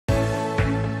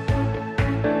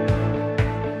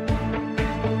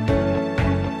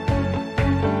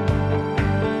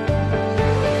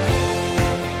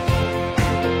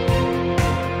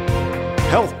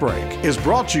HealthBreak is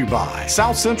brought to you by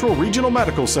South Central Regional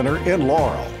Medical Center in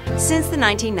Laurel. Since the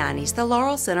 1990s, the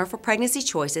Laurel Center for Pregnancy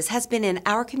Choices has been in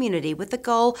our community with the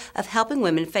goal of helping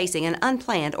women facing an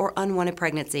unplanned or unwanted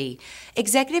pregnancy.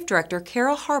 Executive Director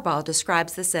Carol Harbaugh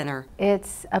describes the center.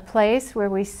 It's a place where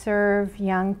we serve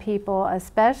young people,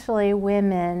 especially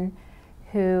women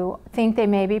who think they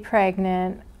may be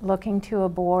pregnant, looking to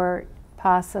abort,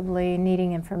 possibly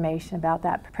needing information about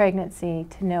that pregnancy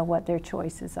to know what their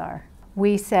choices are.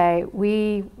 We say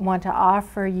we want to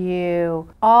offer you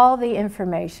all the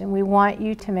information. We want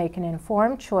you to make an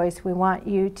informed choice. We want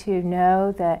you to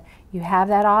know that you have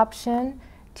that option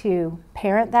to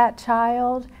parent that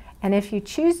child. And if you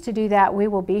choose to do that, we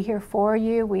will be here for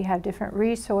you. We have different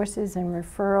resources and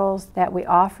referrals that we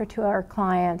offer to our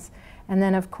clients. And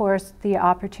then, of course, the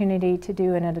opportunity to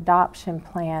do an adoption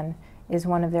plan is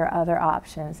one of their other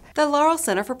options. The Laurel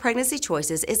Center for Pregnancy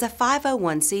Choices is a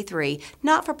 501c3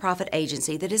 not-for-profit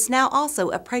agency that is now also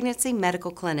a pregnancy medical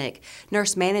clinic.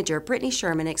 Nurse Manager Brittany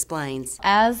Sherman explains.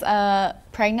 As a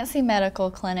pregnancy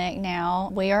medical clinic now,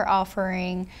 we are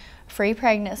offering free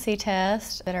pregnancy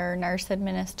tests that are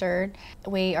nurse-administered.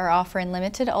 We are offering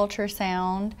limited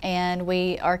ultrasound, and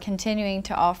we are continuing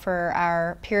to offer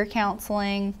our peer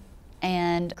counseling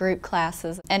and group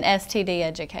classes and STD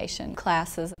education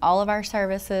classes. All of our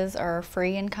services are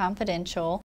free and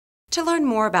confidential. To learn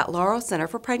more about Laurel Center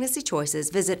for Pregnancy Choices,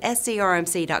 visit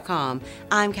SCRMC.com.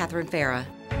 I'm Catherine Farah.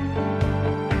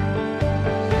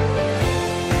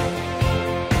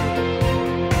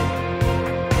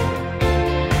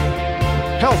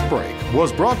 HealthBreak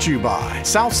was brought to you by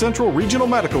South Central Regional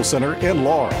Medical Center in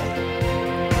Laurel.